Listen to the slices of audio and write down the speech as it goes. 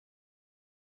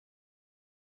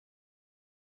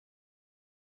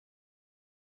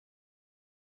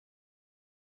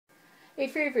A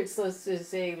favorites list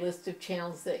is a list of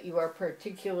channels that you are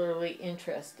particularly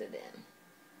interested in.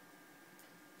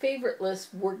 Favorite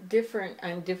lists work different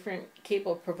on different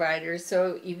cable providers,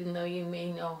 so even though you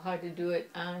may know how to do it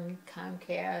on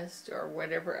Comcast or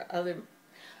whatever other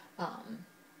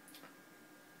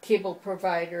cable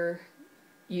provider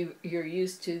you're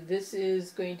used to, this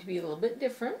is going to be a little bit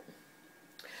different.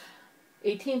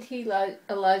 AT&T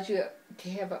allows you to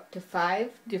have up to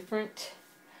 5 different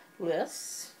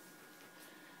lists.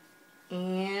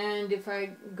 And if I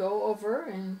go over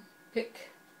and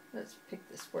let's pick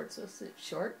the sports list, it's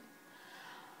short.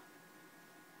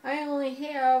 I only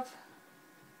have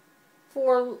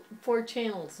four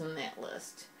channels in that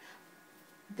list.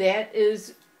 That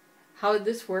is how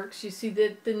this works. You see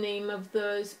that the name of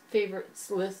the favorites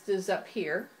list is up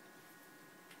here.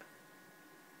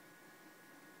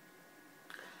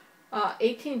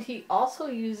 AT&T also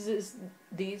uses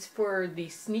these for the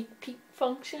sneak peek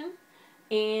function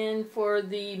and for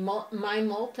the My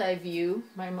Multi-View.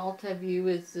 My Multi-View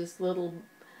is this little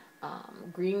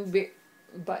green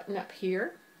button up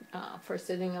here for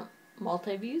setting up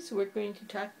multi-views. So we're going to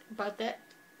talk about that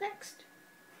next.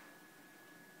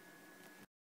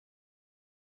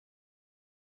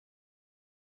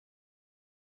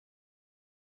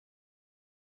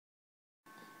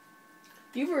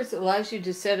 Viewverse allows you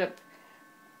to set up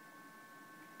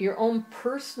your own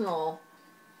personal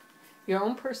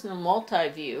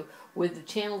multi-view with the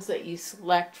channels that you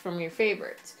select from your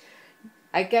favorites.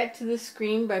 I got to the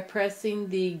screen by pressing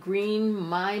the green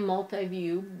My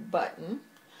Multi-View button.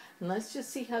 And let's just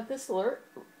see how this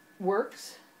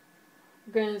works.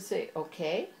 We're going to say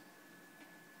OK.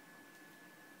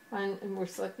 And we're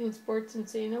selecting sports and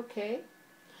saying OK.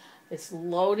 It's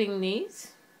loading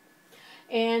these.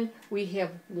 And we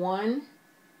have one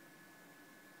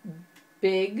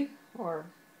big, or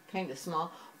kind of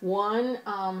small, one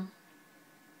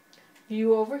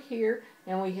view over here,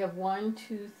 and we have 1,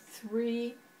 2,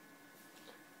 3,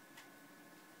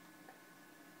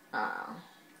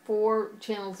 4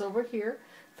 channels over here.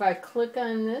 If I click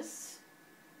on this,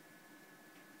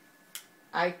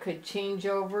 I could change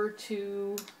over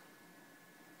to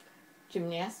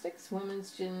gymnastics,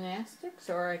 women's gymnastics,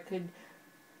 or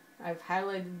I've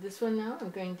highlighted this one now.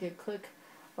 I'm going to click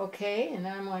OK, and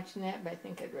I'm watching that, but I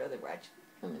think I'd rather watch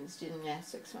women's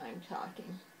gymnastics when I'm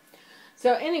talking.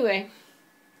 So anyway,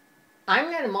 I'm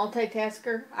not a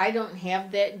multitasker. I don't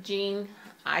have that gene.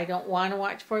 I don't want to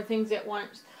watch 4 things at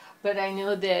once, but I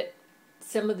know that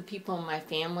some of the people in my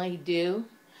family do.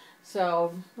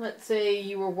 So let's say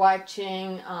you were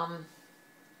watching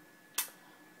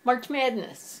March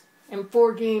Madness and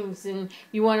 4 games, and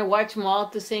you want to watch them all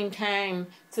at the same time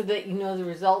so that you know the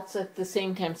results at the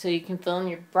same time, so you can fill in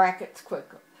your brackets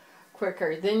quicker.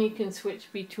 Then you can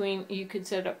switch between, you can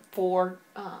set up 4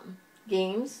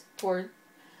 games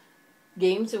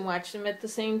and watch them at the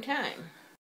same time.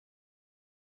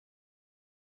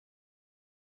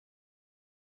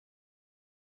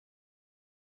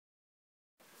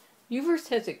 Viewverse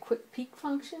has a quick peek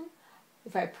function.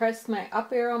 If I press my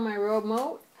up arrow on my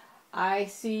remote, I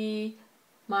see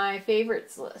my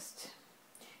favorites list,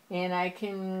 and I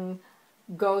can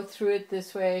go through it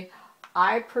this way.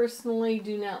 I personally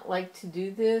do not like to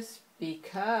do this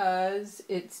because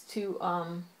it's too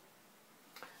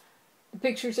the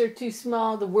pictures are too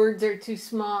small, the words are too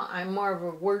small. I'm more of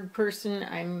a word person.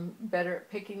 I'm better at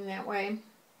picking that way.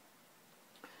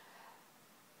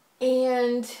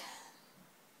 And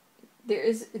there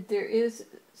is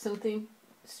something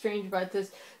strange about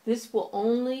this. This will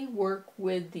only work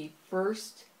with the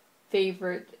first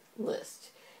favorite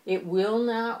list. It will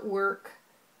not work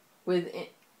with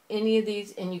any of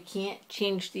these, and you can't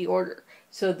change the order.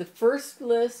 So the first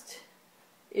list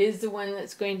is the one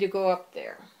that's going to go up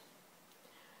there.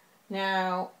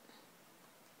 Now,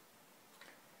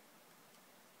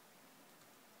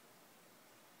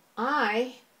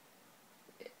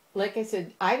 like I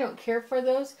said, I don't care for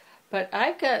those, but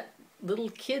I've got little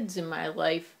kids in my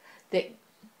life that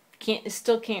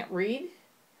still can't read,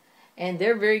 and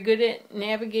they're very good at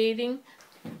navigating.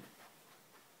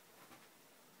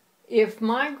 If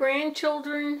my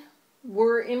grandchildren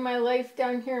were in my life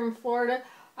down here in Florida,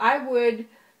 I would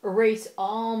erase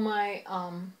all my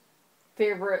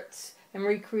favorites and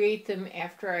recreate them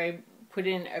after I put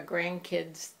in a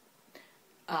grandkids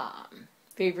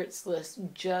favorites list,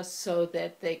 just so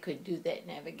that they could do that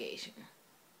navigation.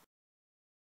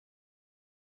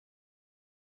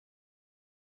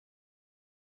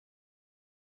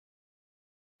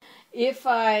 If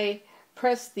I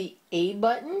press the A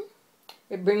button,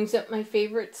 it brings up my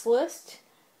favorites list.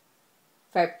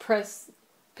 If I press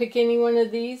pick any one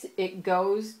of these, it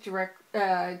goes direct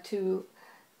to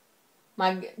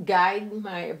my guide,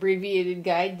 my abbreviated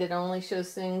guide that only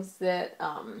shows things that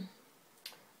are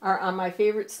on my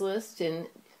favorites list and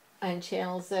on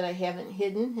channels that I haven't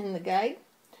hidden in the guide.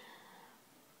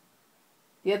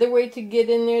 The other way to get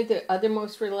in there, the other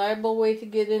most reliable way to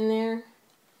get in there,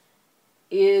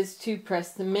 is to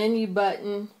press the menu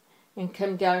button and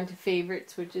come down to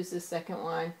favorites, which is the second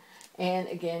one, and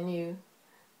again you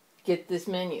get this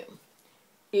menu.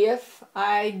 If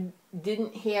I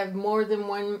didn't have more than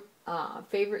one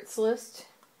favorites list,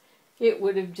 it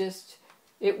would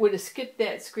have skipped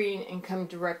that screen and come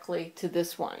directly to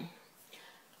this one.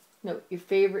 Note your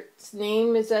favorites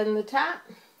name is on the top,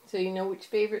 so you know which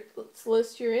favorites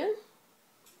list you're in.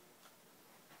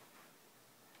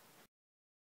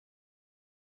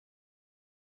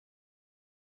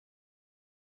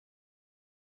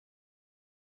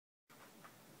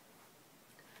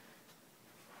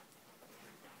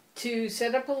 To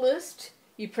set up a list,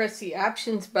 you press the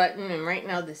options button, and right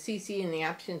now the CC and the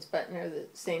options button are the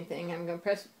same thing. I'm going to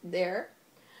press there,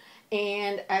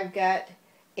 and I've got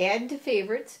add to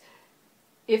favorites.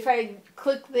 If I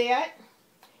click that,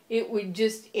 it would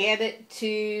just add it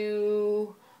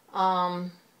to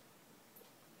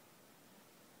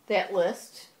that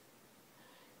list.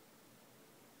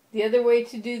 The other way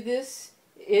to do this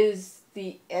is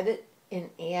the edit and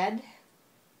add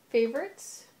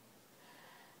favorites.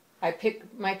 I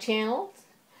pick my channels.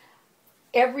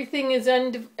 Everything is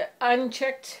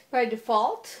unchecked by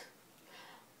default.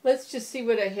 Let's just see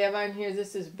what I have on here.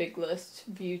 This is big list.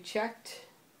 View checked.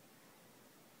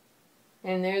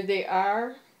 And there they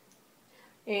are.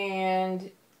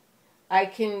 And I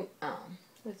can,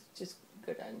 let's just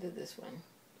go down to this one,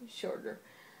 shorter.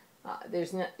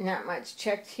 There's not much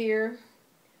checked here.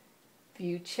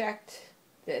 View checked.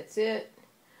 That's it.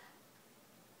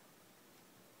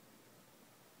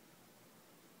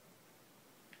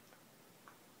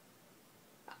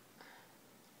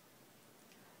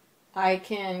 I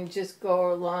can just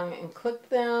go along and click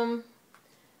them.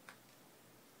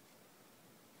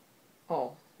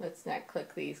 Oh, let's not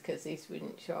click these because these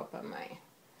wouldn't show up on my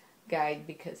guide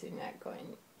because they're not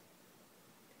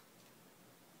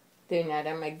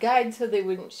on my guide, so they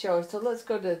wouldn't show. So let's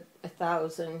go to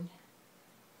 1,000.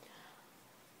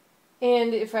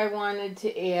 And if I wanted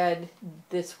to add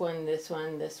this one, this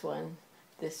one, this one,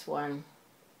 this one,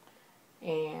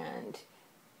 and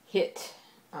hit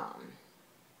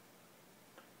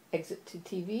exit to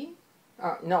TV.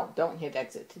 Oh, no, don't hit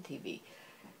exit to TV.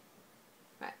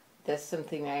 That's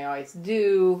something I always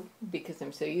do because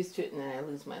I'm so used to it, and then I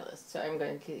lose my list. So I'm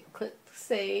going to click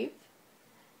save.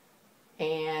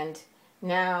 And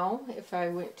now if I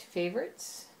went to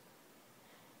favorites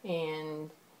and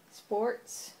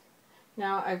sports,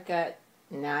 now I've got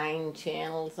 9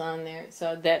 channels on there.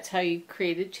 So that's how you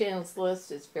create a channels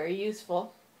list. It's very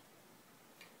useful.